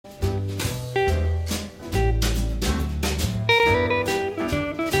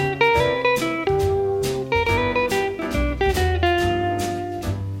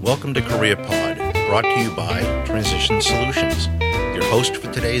Welcome to Career Pod, brought to you by Transition Solutions. Your host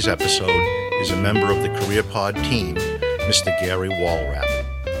for today's episode is a member of the Career Pod team, Mr. Gary Walrap.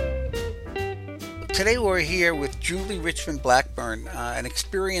 Today we're here with Julie Richmond-Blackburn, an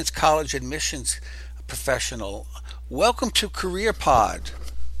experienced college admissions professional. Welcome to Career Pod.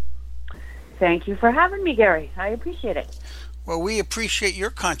 Thank you for having me, Gary. I appreciate it. Well, we appreciate your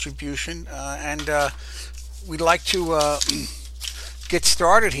contribution, and we'd like to get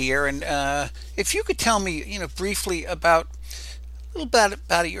started here. And if you could tell me, briefly about a little bit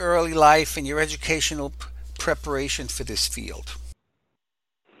about your early life and your educational preparation for this field.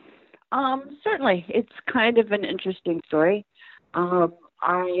 Certainly. It's kind of an interesting story.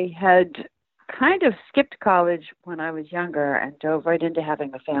 I had kind of skipped college when I was younger and dove right into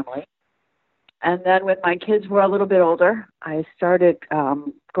having a family. And then when my kids were a little bit older, I started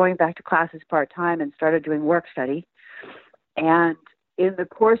going back to classes part-time and started doing work study. And in the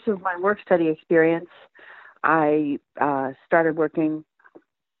course of my work study experience, I started working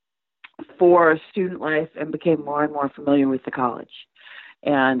for student life and became more and more familiar with the college.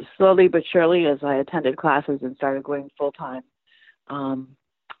 And slowly but surely, as I attended classes and started going full-time,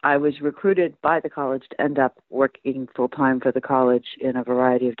 I was recruited by the college to end up working full-time for the college in a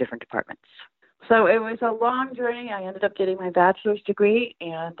variety of different departments. So it was a long journey. I ended up getting my bachelor's degree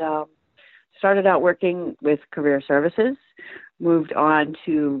and started out working with career services, moved on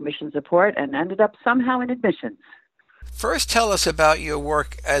to mission support, and ended up somehow in admissions. First, tell us about your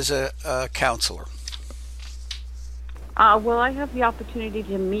work as a counselor. Well, I have the opportunity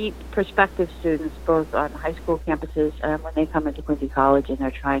to meet prospective students both on high school campuses and when they come into Quincy College and they're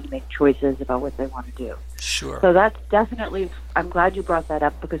trying to make choices about what they want to do. Sure. So that's definitely, I'm glad you brought that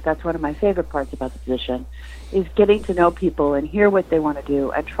up because that's one of my favorite parts about the position, is getting to know people and hear what they want to do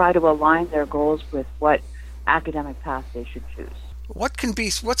and try to align their goals with what academic path they should choose. What can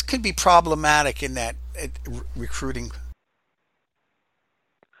be problematic in that recruiting?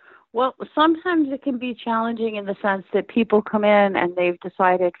 Well, sometimes it can be challenging in the sense that people come in and they've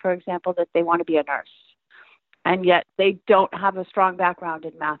decided, for example, that they want to be a nurse, and yet they don't have a strong background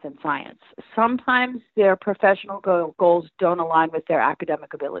in math and science. Sometimes their professional goals don't align with their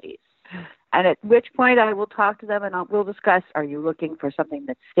academic abilities. And at which point I will talk to them and we'll discuss, are you looking for something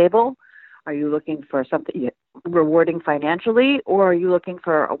that's stable? Are you looking for something rewarding financially? Or are you looking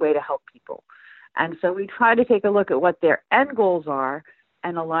for a way to help people? And so we try to take a look at what their end goals are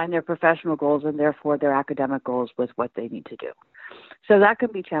and align their professional goals and therefore their academic goals with what they need to do. So that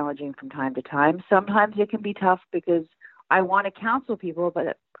can be challenging from time to time. Sometimes it can be tough because I want to counsel people,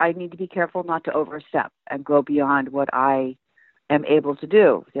 but I need to be careful not to overstep and go beyond what I am able to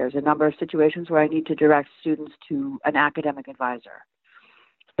do. There's a number of situations where I need to direct students to an academic advisor.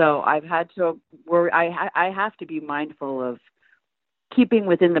 So I've had to worry, I have to be mindful of keeping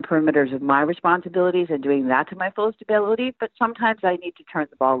within the perimeters of my responsibilities and doing that to my fullest ability, but sometimes I need to turn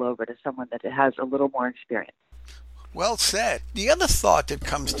the ball over to someone that has a little more experience. Well said. The other thought that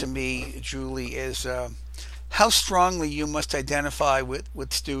comes to me, Julie, is how strongly you must identify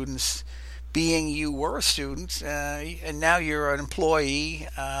with students, being you were a student and now you're an employee.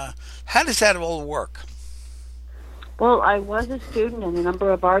 How does that all work? Well, I was a student, and a number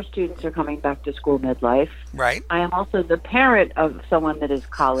of our students are coming back to school midlife. Right. I am also the parent of someone that is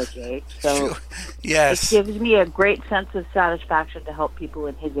college age, so Sure. Yes. it gives me a great sense of satisfaction to help people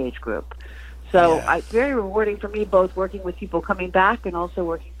in his age group. So Yeah. it's very rewarding for me, both working with people coming back and also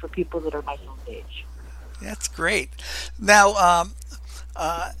working for people that are my own age. That's great. Now,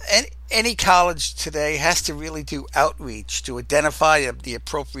 any college today has to really do outreach to identify the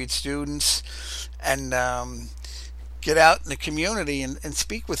appropriate students and get out in the community and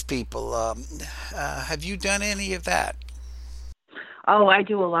speak with people. Have you done any of that? Oh, I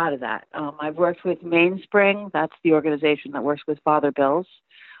do a lot of that. I've worked with Mainspring. That's the organization that works with Father Bills.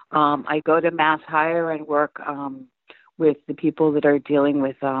 I go to Mass Hire and work with the people that are dealing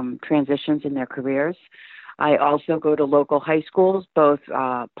with transitions in their careers. I also go to local high schools, both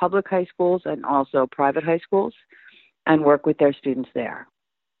public high schools and also private high schools, and work with their students there.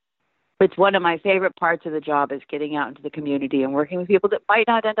 It's one of my favorite parts of the job is getting out into the community and working with people that might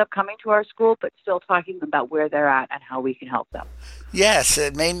not end up coming to our school, but still talking about where they're at and how we can help them. Yes,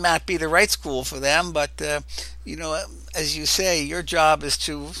 it may not be the right school for them, but, as you say, your job is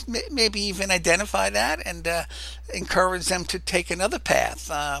to maybe even identify that and encourage them to take another path.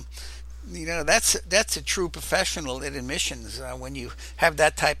 That's a true professional in admissions when you have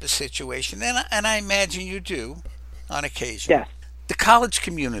that type of situation, and I imagine you do on occasion. Yes. The college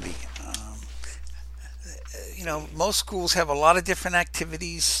community. Most schools have a lot of different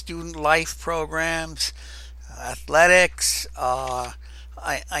activities, student life programs, athletics,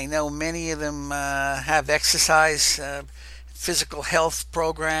 I know many of them have exercise, physical health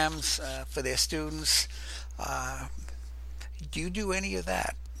programs for their students. Uh, do you do any of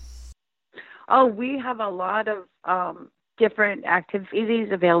that? Oh, we have a lot of different activities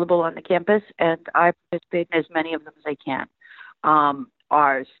available on the campus, and I participate in as many of them as I can.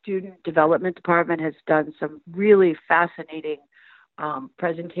 Our student development department has done some really fascinating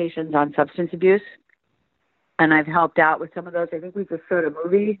presentations on substance abuse, and I've helped out with some of those. I think we just showed a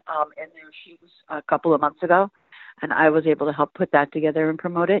movie in their shoots a couple of months ago, and I was able to help put that together and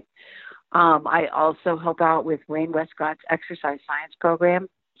promote it. I also help out with Wayne Westcott's exercise science program.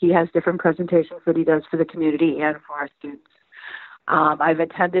 He has different presentations that he does for the community and for our students. I've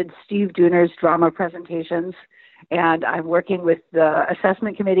attended Steve Dooner's drama presentations, and I'm working with the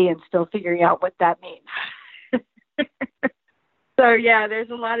assessment committee and still figuring out what that means. So, yeah,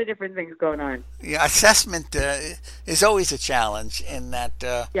 there's a lot of different things going on. Yeah, assessment is always a challenge in that,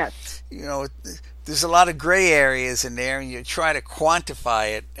 Yes. there's a lot of gray areas in there, and you try to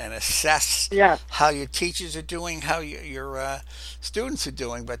quantify it and assess Yeah. how your teachers are doing, how your students are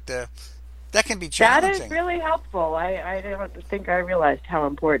doing, but that can be That challenging. is really helpful. I don't think I realized how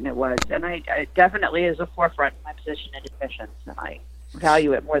important it was. And I definitely is a forefront in my position in admissions, and I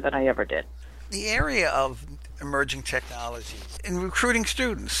value it more than I ever did. The area of emerging technology in recruiting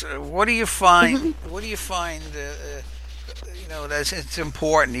students, what do you find? What do you find? That it's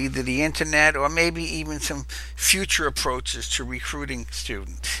important, either the internet or maybe even some future approaches to recruiting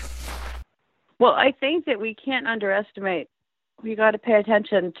students. Well, I think that we can't underestimate. We got to pay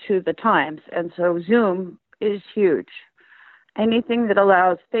attention to the times, and so Zoom is huge. Anything that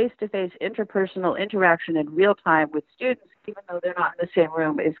allows face-to-face interpersonal interaction in real time with students, even though they're not in the same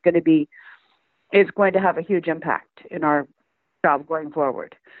room, is going to have a huge impact in our job going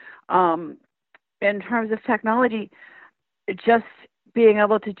forward. In terms of technology, just being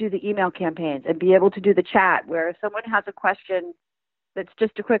able to do the email campaigns and be able to do the chat, where if someone has a question that's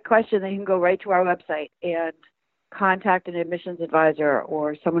just a quick question, they can go right to our website and contact an admissions advisor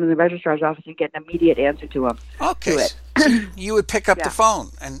or someone in the registrar's office and get an immediate answer to them. Okay, to it. so you would pick up Yeah. the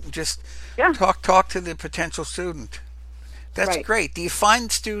phone and just Yeah. talk to the potential student. That's Right. great. Do you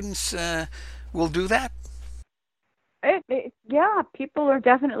find students will do that? Yeah, people are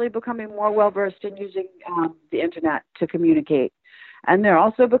definitely becoming more well-versed in using the internet to communicate. And they're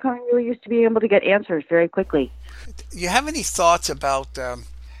also becoming really used to being able to get answers very quickly. Do you have any thoughts about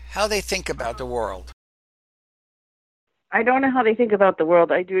how they think about the world? I don't know how they think about the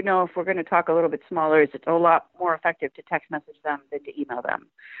world. I do know if we're going to talk a little bit smaller, it's a lot more effective to text message them than to email them.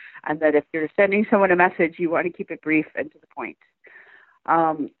 And that if you're sending someone a message, you want to keep it brief and to the point.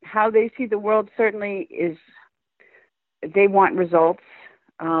 How they see the world certainly is they want results.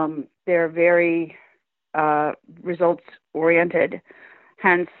 They're very results oriented.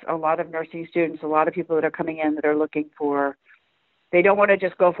 Hence, a lot of nursing students, a lot of people that are coming in that are looking for, they don't want to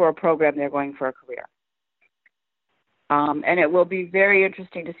just go for a program, they're going for a career. And it will be very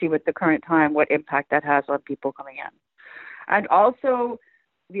interesting to see with the current time what impact that has on people coming in. And also,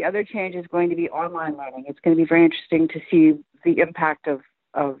 the other change is going to be online learning. It's going to be very interesting to see the impact of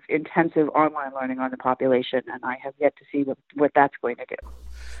intensive online learning on the population, and I have yet to see what that's going to do.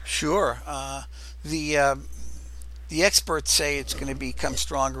 Sure. The experts say it's going to become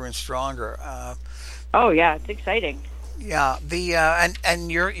stronger and stronger. Oh yeah, it's exciting. Yeah.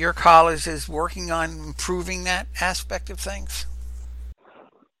 And your college is working on improving that aspect of things.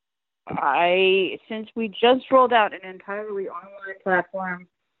 Since we just rolled out an entirely online platform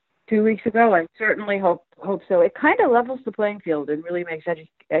 2 weeks ago, I certainly hope so. It kind of levels the playing field and really makes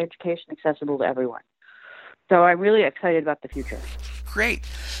education accessible to everyone. So I'm really excited about the future. Great.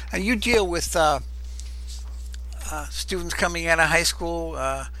 And you deal with students coming out of high school,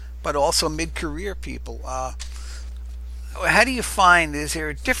 but also mid-career people. How do you find, is there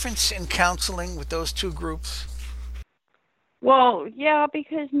a difference in counseling with those two groups? Well, yeah,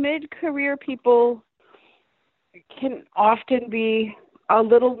 because mid-career people can often be a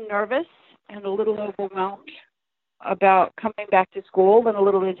little nervous and a little overwhelmed about coming back to school and a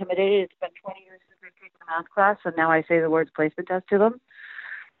little intimidated. It's been 20 years since I've taken a math class, and now I say the words placement test to them.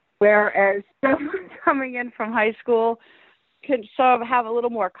 Whereas someone coming in from high school can sort of have a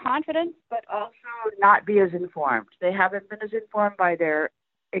little more confidence, but also not be as informed. They haven't been as informed by their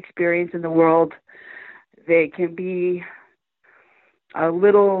experience in the world. They can be a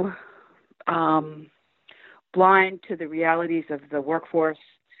little blind to the realities of the workforce,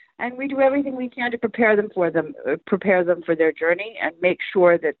 and we do everything we can to prepare them for their journey and make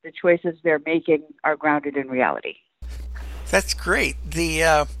sure that the choices they're making are grounded in reality. That's great.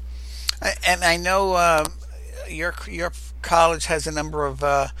 And I know your college has a number of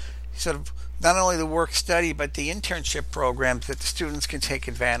sort of not only the work study but the internship programs that the students can take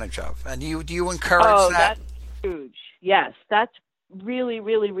advantage of. And you do you encourage Oh, that? that's huge. Yes, that's really,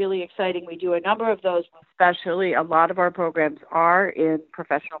 really, really exciting. We do a number of those, especially a lot of our programs are in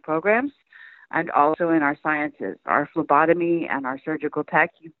professional programs and also in our sciences. Our phlebotomy and our surgical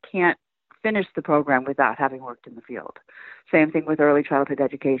tech, you can't finish the program without having worked in the field. Same thing with early childhood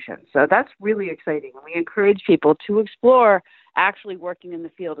education. So that's really exciting. And we encourage people to explore actually working in the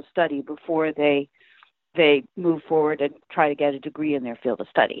field of study before they move forward and try to get a degree in their field of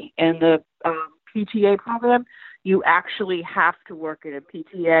study. In the PTA program, you actually have to work in a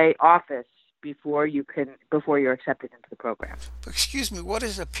PTA office before you're accepted into the program. Excuse me, what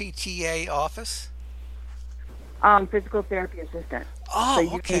is a PTA office? Physical therapy assistant. So Oh,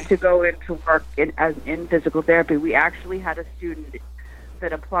 you okay. need to go into work in physical therapy. We actually had a student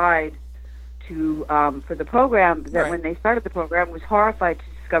that applied to for the program that Right. when they started the program was horrified to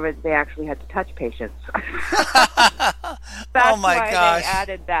discover that they actually had to touch patients. Oh That's my why they gosh.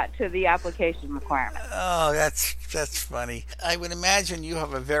 added that to the application requirement. Oh, that's funny. I would imagine you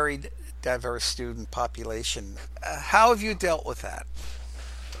have a very diverse student population. How have you dealt with that?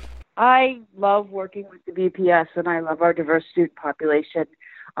 I love working with the BPS, and I love our diverse student population.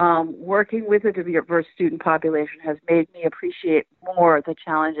 Working with a diverse student population has made me appreciate more the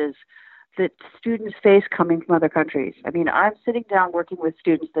challenges that students face coming from other countries. I mean, I'm sitting down working with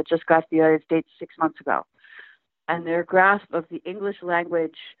students that just got to the United States 6 months ago, and their grasp of the English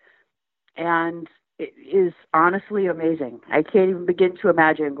language and it is honestly amazing. I can't even begin to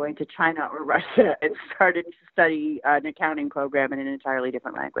imagine going to China or Russia and starting to study an accounting program in an entirely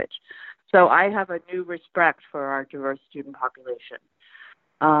different language. So I have a new respect for our diverse student population.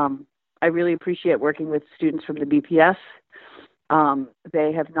 I really appreciate working with students from the BPS.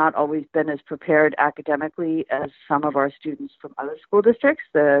 They have not always been as prepared academically as some of our students from other school districts.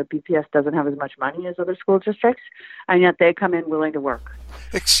 The BPS doesn't have as much money as other school districts, and yet they come in willing to work.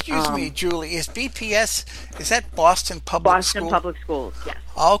 Excuse me, Julie, is BPS, is that Boston Public Boston School? Public Schools, yes.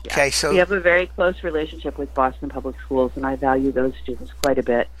 Okay, Yes. so We have a very close relationship with Boston Public Schools, and I value those students quite a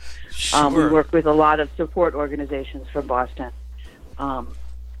bit. We sure. work with a lot of support organizations from Boston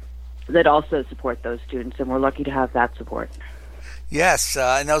that also support those students, and we're lucky to have that support. Yes,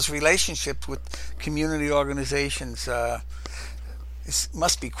 and those relationships with community organizations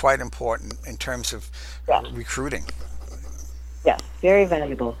must be quite important in terms of Yes, recruiting. yes, very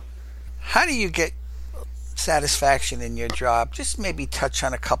valuable. How do you get satisfaction in your job? Just maybe touch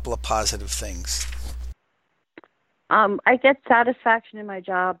on a couple of positive things. I get satisfaction in my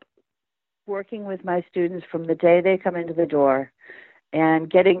job working with my students from the day they come into the door and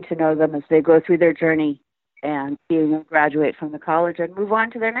getting to know them as they go through their journey and being a graduate from the college and move on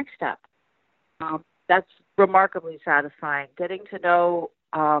to their next step. That's remarkably satisfying. Getting to know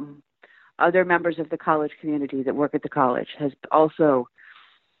other members of the college community that work at the college has also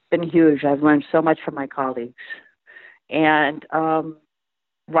been huge. I've learned so much from my colleagues. And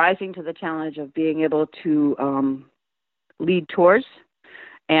rising to the challenge of being able to lead tours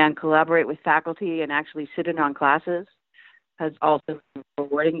and collaborate with faculty and actually sit in on classes has also been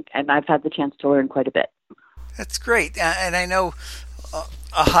rewarding, and I've had the chance to learn quite a bit. That's great. And I know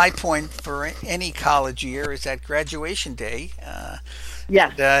a high point for any college year is that graduation day.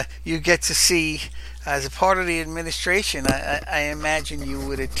 Yes. You get to see, as a part of the administration, I imagine you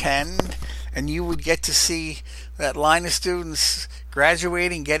would attend and you would get to see that line of students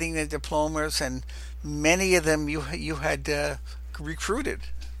graduating, getting their diplomas, and many of them you had recruited.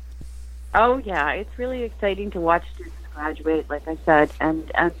 Oh, yeah. It's really exciting to watch students graduate, like I said,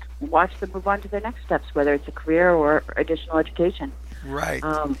 and watch them move on to their next steps, whether it's a career or additional education. Right.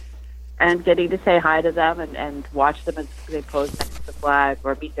 And getting to say hi to them and watch them as they pose next to the flag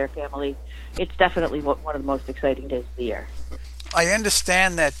or meet their family. It's definitely one of the most exciting days of the year. I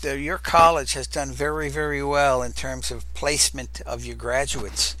understand that your college has done very, very well in terms of placement of your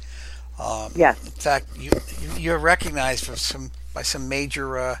graduates. Yes. In fact, you're recognized by some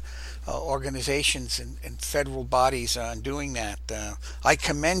major organizations and federal bodies on doing that. I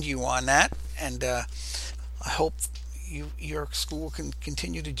commend you on that, and I hope your school can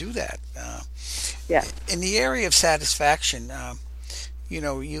continue to do that. Yeah. In the area of satisfaction,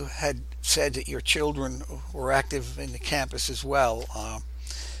 you had said that your children were active in the campus as well.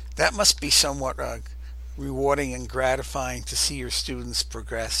 That must be somewhat rewarding and gratifying to see your students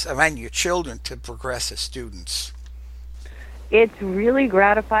progress. I mean, your children to progress as students. It's really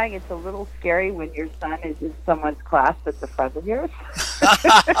gratifying. It's a little scary when your son is in someone's class that's a friend of yours.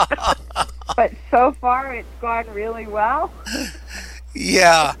 But so far, it's gone really well.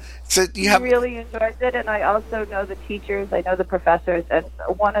 Yeah, So you He have, really enjoys it, and I also know the teachers, I know the professors, and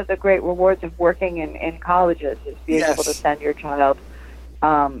one of the great rewards of working in colleges is being able to yes, send your child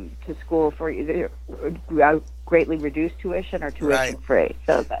to school for either greatly reduced tuition or right. tuition free.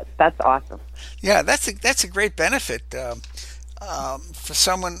 So that's awesome. Yeah, that's a great benefit for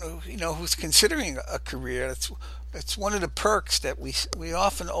someone who's considering a career. It's one of the perks that we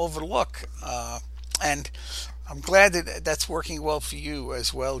often overlook, and I'm glad that that's working well for you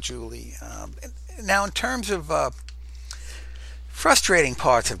as well, Julie. Now, in terms of frustrating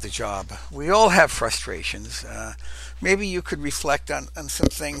parts of the job, we all have frustrations. Maybe you could reflect on some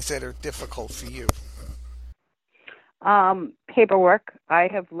things that are difficult for you. Paperwork. I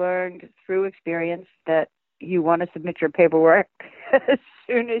have learned through experience that you want to submit your paperwork as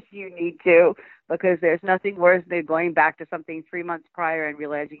soon as you need to, because there's nothing worse than going back to something 3 months prior and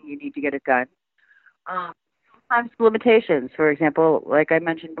realizing you need to get it done. Um, Sometimes limitations. For example, like I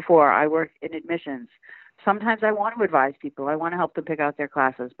mentioned before, I work in admissions. Sometimes I want to advise people. I want to help them pick out their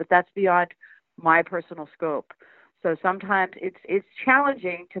classes, but that's beyond my personal scope. So sometimes it's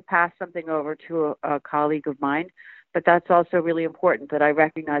challenging to pass something over to a colleague of mine, but that's also really important that I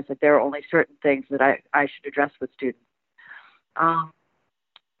recognize that there are only certain things that I should address with students. Um,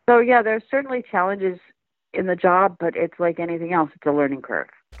 so yeah, there's certainly challenges in the job, but it's like anything else. It's a learning curve.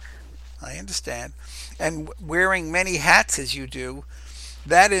 I understand. And wearing many hats as you do,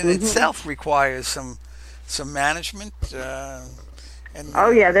 that in Hmm. itself requires some management. And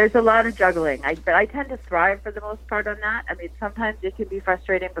Oh yeah, there's a lot of juggling. But I tend to thrive for the most part on that. I mean, sometimes it can be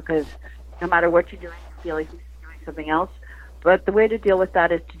frustrating because no matter what you're doing, you feel like you're doing something else. But the way to deal with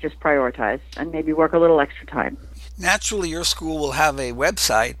that is to just prioritize and maybe work a little extra time. naturally, your school will have a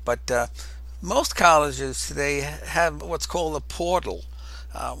website, but most colleges today have what's called a portal.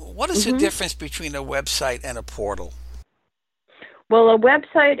 What is the Hmm. difference between a website and a portal? Well, a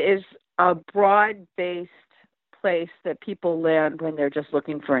website is a broad-based place that people land when they're just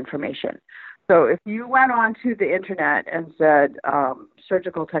looking for information. So if you went onto the internet and said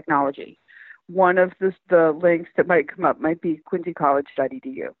surgical technology, one of the links that might come up might be Quincy College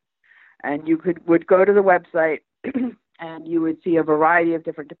Edu, and you would go to the website and you would see a variety of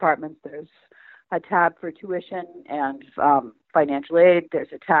different departments. There's a tab for tuition and financial aid.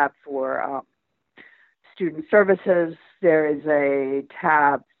 There's a tab for student services. There is a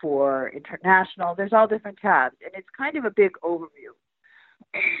tab for international. There's all different tabs, and it's kind of a big overview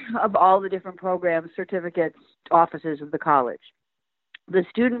of all the different programs, certificates, offices of the college. The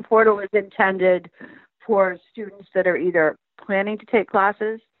student portal is intended for students that are either planning to take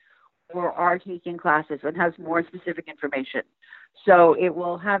classes or are taking classes and has more specific information. So it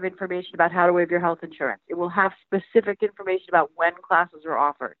will have information about how to waive your health insurance. It will have specific information about when classes are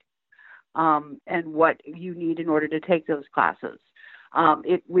offered, and what you need in order to take those classes.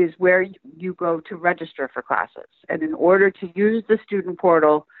 It is where you go to register for classes. And in order to use the student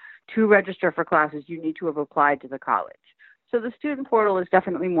portal to register for classes, you need to have applied to the college. So the student portal is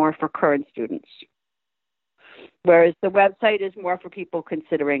definitely more for current students, whereas the website is more for people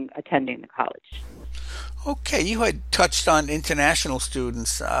considering attending the college. Okay, you had touched on international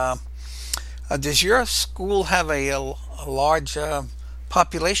students. Does your school have a large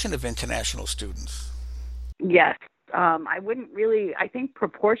population of international students? Yes. I wouldn't really, I think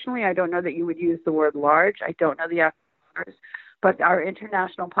proportionally, I don't know that you would use the word large. I don't know the actual numbers, but our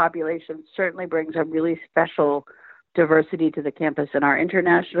international population certainly brings a really special diversity to the campus. And our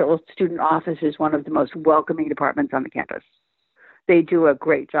international student office is one of the most welcoming departments on the campus. They do a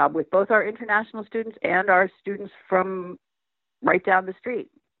great job with both our international students and our students from right down the street.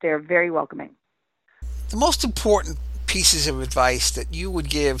 They're very welcoming. The most important pieces of advice that you would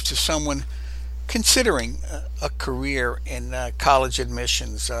give to someone considering a career in college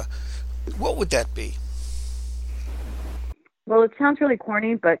admissions, what would that be? Well, it sounds really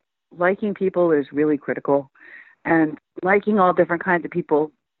corny, but liking people is really critical. And liking all different kinds of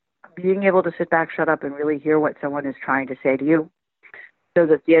people, being able to sit back, shut up, and really hear what someone is trying to say to you so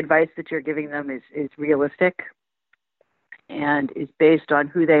that the advice that you're giving them is realistic and is based on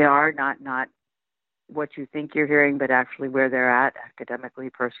who they are, not what you think you're hearing, but actually where they're at academically,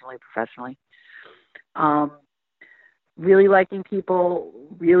 personally, professionally. Um, really liking people,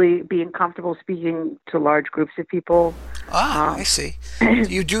 really being comfortable speaking to large groups of people. Ah, I Um, see. Do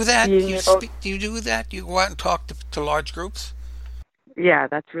you do that? being able, Do you do that? You go out and talk to large groups? yeah,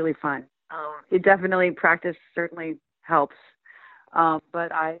 that's really fun. It definitely practice certainly helps.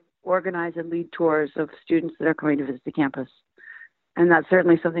 But I organize and lead tours of students that are coming to visit the campus. And that's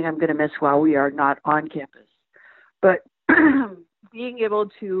certainly something I'm going to miss while we are not on campus. But being able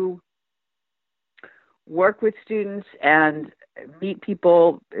to work with students and meet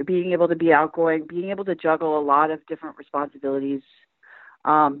people, being able to be outgoing, being able to juggle a lot of different responsibilities,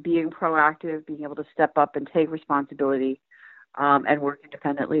 being proactive, being able to step up and take responsibility, and work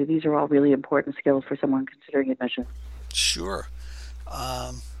independently. These are all really important skills for someone considering admission. Sure.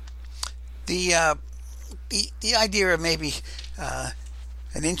 The idea of maybe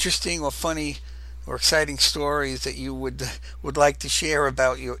an interesting or funny or exciting stories that you would like to share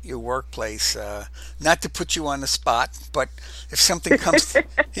about your workplace. Not to put you on the spot, but if something comes,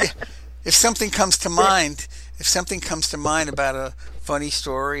 if something comes to mind, about a funny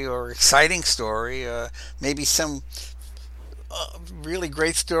story or exciting story, maybe some really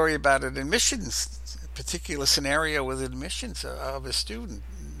great story about an admissions particular scenario with admissions of a student,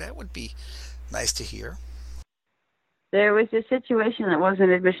 that would be nice to hear. There was a situation that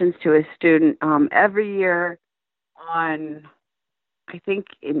wasn't admissions to a student. Every year on, I think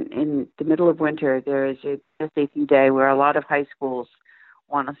in the middle of winter, there is a SAT day where a lot of high schools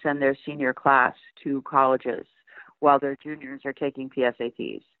want to send their senior class to colleges while their juniors are taking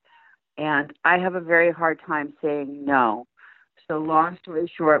PSATs. And I have a very hard time saying no. So long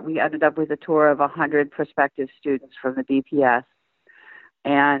story short, we ended up with a tour of 100 prospective students from the BPS.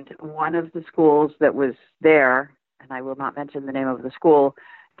 And one of the schools that was there, and I will not mention the name of the school,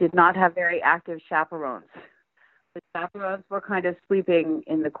 did not have very active chaperones. The chaperones were kind of sleeping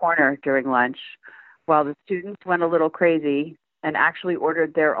in the corner during lunch while the students went a little crazy and actually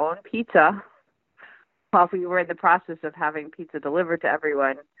ordered their own pizza while we were in the process of having pizza delivered to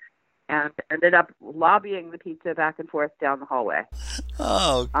everyone, and ended up lobbying the pizza back and forth down the hallway.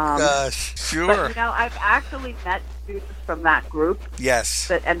 Oh, gosh. Sure. But, I've actually met students from that group. Yes.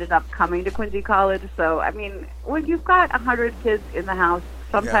 That ended up coming to Quincy College. So, when you've got 100 kids in the house,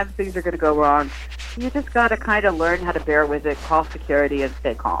 sometimes things are going to go wrong. You just got to kind of learn how to bear with it, call security, and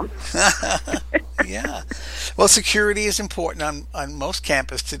stay calm. Yeah. Well, security is important on most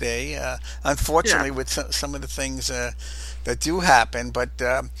campuses today. Unfortunately, with some of the things that do happen. But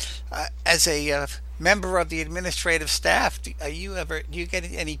as a member of the administrative staff, do you get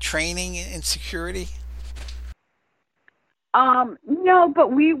any training in security? No,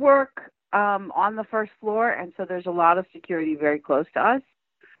 but we work on the first floor, and so there's a lot of security very close to us.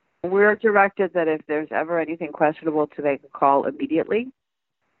 We're directed that if there's ever anything questionable, to make a call immediately.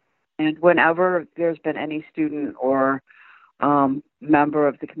 And whenever there's been any student or member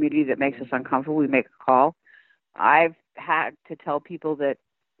of the community that makes us uncomfortable, we make a call. I've had to tell people that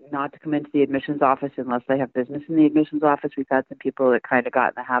not to come into the admissions office unless they have business in the admissions office. We've had some people that kind of got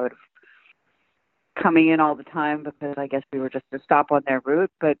in the habit of coming in all the time because I guess we were just a stop on their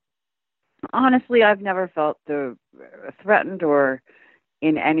route. But honestly, I've never felt threatened or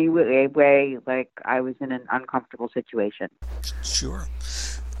in any way like I was in an uncomfortable situation. Sure.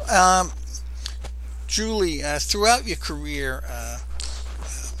 Julie, throughout your career,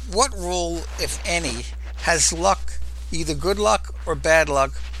 what role, if any, has luck, either good luck or bad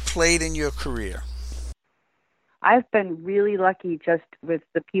luck, played in your career? I've been really lucky just with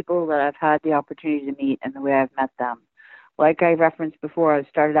the people that I've had the opportunity to meet and the way I've met them. Like I referenced before, I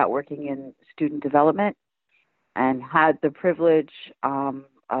started out working in student development and had the privilege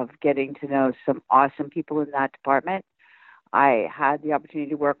of getting to know some awesome people in that department. I had the opportunity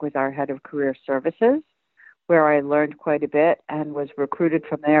to work with our head of career services, where I learned quite a bit and was recruited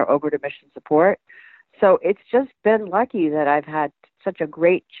from there over to mission support. So it's just been lucky that I've had such a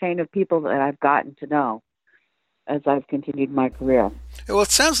great chain of people that I've gotten to know as I've continued my career. Well,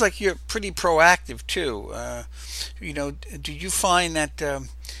 it sounds like you're pretty proactive too. Do you find that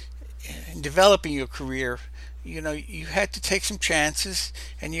in developing your career, you had to take some chances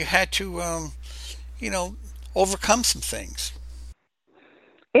and you had to, overcome some things?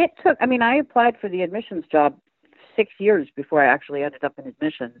 It took, I applied for the admissions job 6 years before I actually ended up in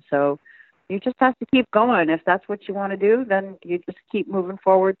admissions. So you just have to keep going. If that's what you want to do, then you just keep moving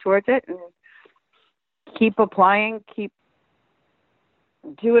forward towards it and keep applying, keep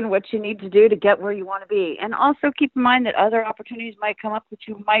doing what you need to do to get where you want to be. And also keep in mind that other opportunities might come up that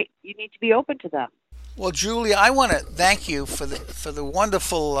you need to be open to them. Well, Julie, I want to thank you for the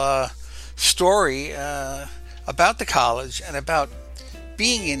wonderful story about the college and about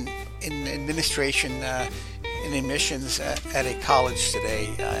being in administration in admissions at a college today.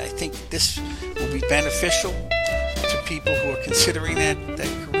 I think this will be beneficial to people who are considering that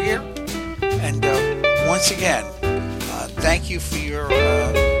career. And once again, thank you for your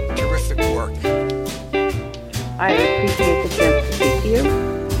terrific work. I appreciate the chance to speak to you,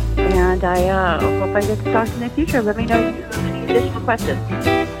 and I hope I get to talk to you in the future. Let me know if you have any additional questions.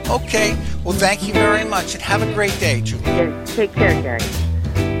 Okay. Well, thank you very much, and have a great day, Julie. Take care, Gary.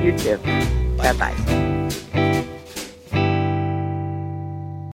 You too. Bye-bye.